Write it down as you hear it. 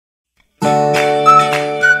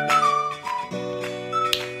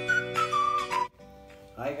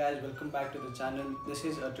welcome back to the channel. This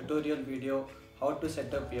is a tutorial video how to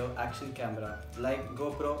set up your action camera like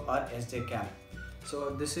GoPro or SJCAM. So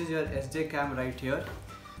this is your SJCAM right here,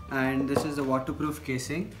 and this is the waterproof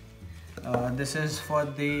casing. This is for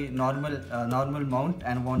the normal mount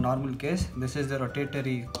and one normal case. This is the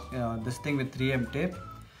rotatory this thing with 3M tape.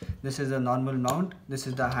 This is the normal mount. This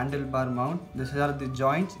is the handlebar mount. These are the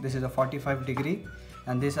joints. This is a 45-degree,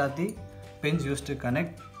 and these are the pins used to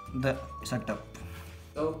connect the setup.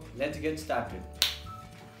 So let's get started.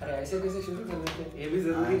 अरे ऐसे कैसे शुरू कर लेते हैं? ये भी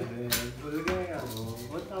ज़रूरी है। भूल गए यार वो।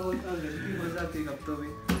 होता गलती हो जाती कब तो भी।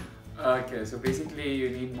 Okay, so basically you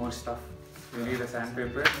need more stuff. You need a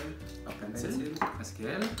sandpaper, a pencil, a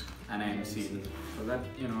scale, and an seal. So that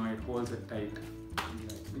it holds it tight.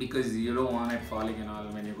 Because you don't want it falling and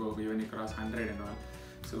all when you cross 100 and all.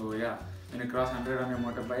 So yeah, when you cross 100 on your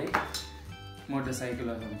motorcycle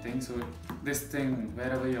or something, so this thing,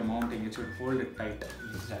 wherever you're mounting, it should hold it tight.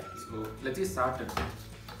 Exactly. So let's get started.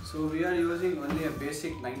 So we are using only a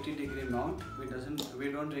basic 90-degree mount. We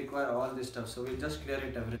don't require all this stuff, so we'll just clear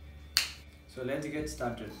it everything. So let's get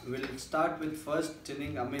started. We'll start with first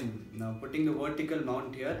putting the vertical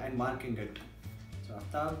mount here and marking it. So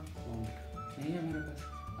Aftab, mount.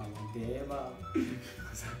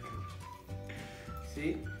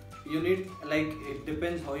 See, you need, it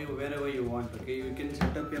depends wherever you want. Okay, you can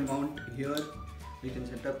set up your mount here, you can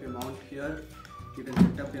set up your mount here, you can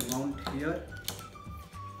set up your mount here,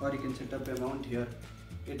 or you can set up your mount here.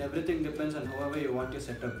 Everything depends on however you want your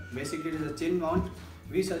setup. Basically, it is a chin mount.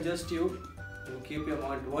 We suggest you to keep your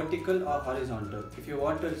mount vertical or horizontal. If you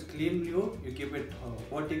want a clean view, you keep it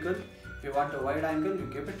vertical. If you want a wide angle, you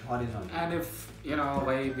keep it horizontal. And if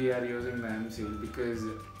why we are using the M seal, because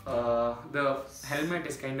the helmet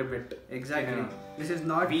is kind of bit This is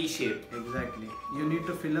not V-shape. Exactly. You need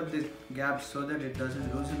to fill up these gaps so that it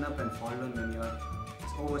doesn't loosen up and fall down when you are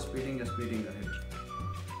over speeding or speeding ahead.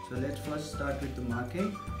 So let's first start with the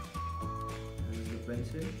marking. This is the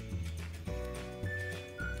pencil.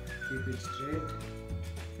 Keep it straight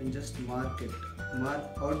and just mark it.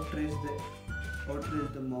 Outtrace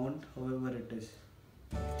the mount however it is.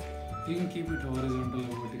 You can keep it horizontal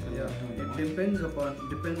or vertical. Yeah, it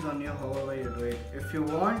depends on you however you do it. If you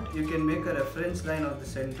want, you can make a reference line of the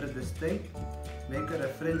center this thing. Make a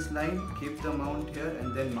reference line, keep the mount here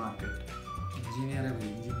and then mark it. Engineer.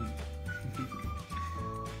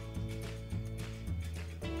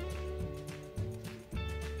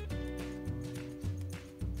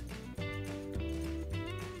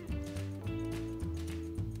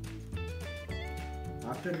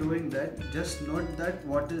 After doing that, just note that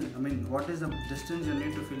what is the distance you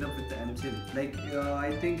need to fill up with the M seal.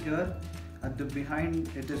 I think here at the behind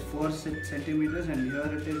it is 4 centimeters and here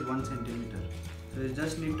it is 1 centimeter. So you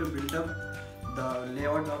just need to build up the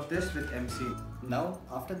layout of this with M seal. Now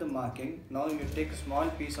after the marking, now you take a small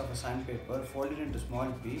piece of a sandpaper, fold it into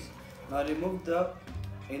small piece. Now remove the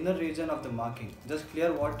inner region of the marking. Just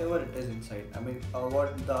clear whatever it is inside.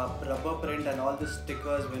 What the rubber print and all the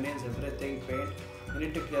stickers, vinyls, everything, paint. You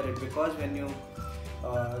need to clear it, because when you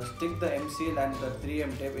stick the M seal and the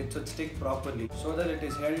 3M tape, it should stick properly so that it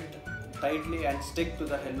is held tightly and stick to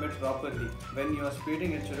the helmet properly. When you are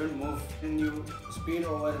speeding, it shouldn't move. When you speed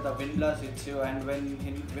over, the windlass hits you, and when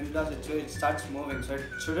windlass hits you, it starts moving, so it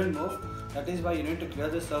shouldn't move. That is why you need to clear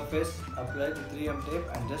the surface, apply the 3M tape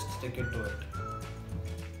and just stick it to it.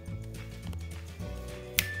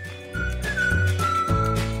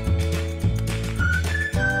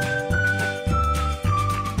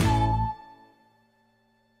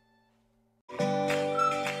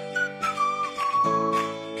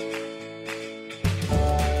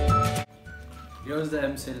 Here's the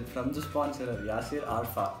M seal from the sponsor Yasir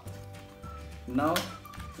Alpha. Now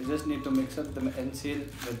you just need to mix up the M seal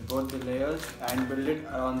with both the layers and build it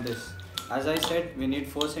around this. As I said, we need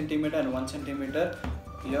 4 cm and 1 cm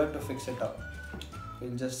here to fix it up.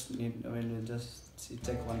 We'll just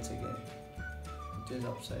check once again. It is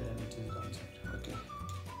upside and it is downside. Okay.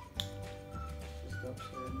 This is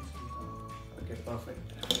upside and this is down. Okay, perfect.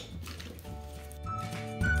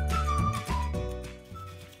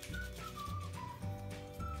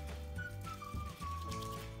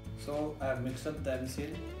 So I have mixed up the M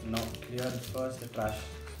seal. Now clear first the trash.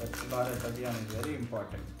 Swachh Bharat Abhiyan is very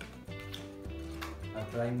important. Our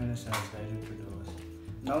Prime Minister has guided to do this.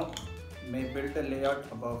 Now may build a layout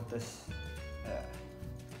above this.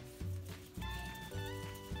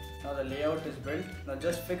 Now the layout is built. Now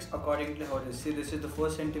just fix accordingly how it is. See, this is the 4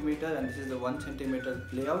 cm and this is the 1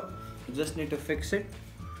 cm layout. You just need to fix it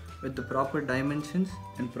with the proper dimensions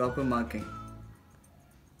and proper marking.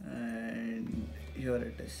 And here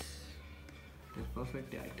it is. It is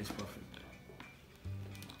perfect. Yeah, it is perfect.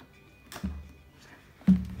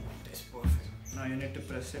 Now you need to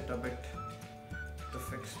press it a bit to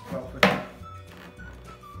fix properly.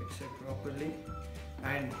 Fix it properly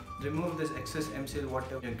and remove this excess M seal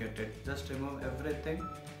whatever you get it. Just remove everything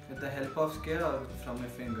with the help of scale or from your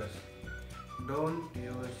fingers. Don't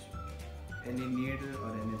use any needle or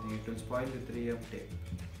anything, it will spoil the 3M tape.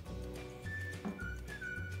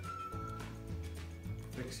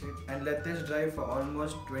 Fix it and let this dry for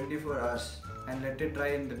almost 24 hours and let it dry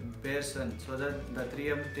in the bare sun so that the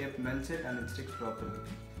 3M tape melts it and it sticks properly.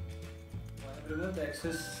 Remove the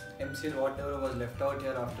excess M seal whatever was left out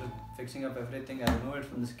here after fixing up everything and remove it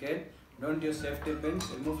from the scale. Don't use safety pins,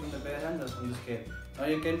 remove from the bare hand or from the scale. Now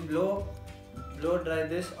you can blow dry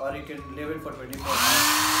this or you can leave it for 24 hours.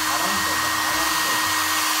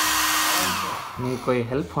 नहीं कोई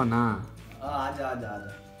help हो ना? आजा.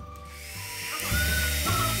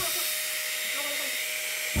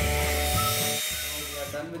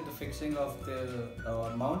 Done with the fixing of the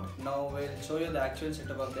mount. Now we'll show you the actual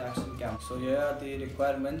setup of the action cam. So here are the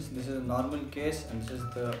requirements. This is a normal case and this is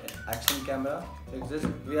the action camera.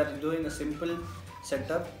 We are doing a simple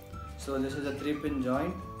setup. So this is a 3-pin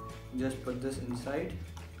joint. Just put this inside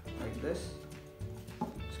like this.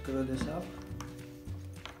 Screw this up.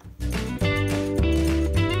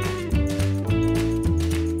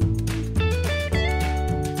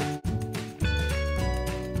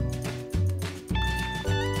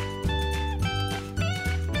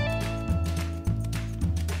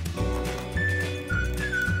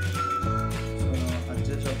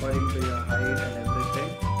 According to your height and everything,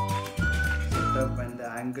 setup and the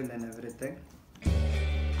angle and everything.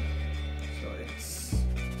 So it's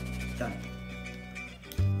done.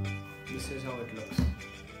 This is how it looks.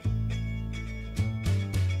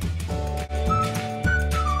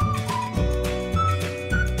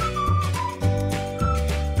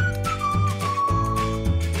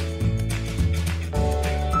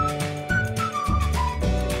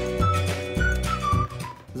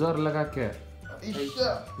 जोर लगा के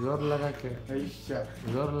जोर लगा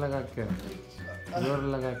के जोर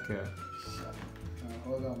लगा के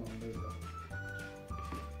होगा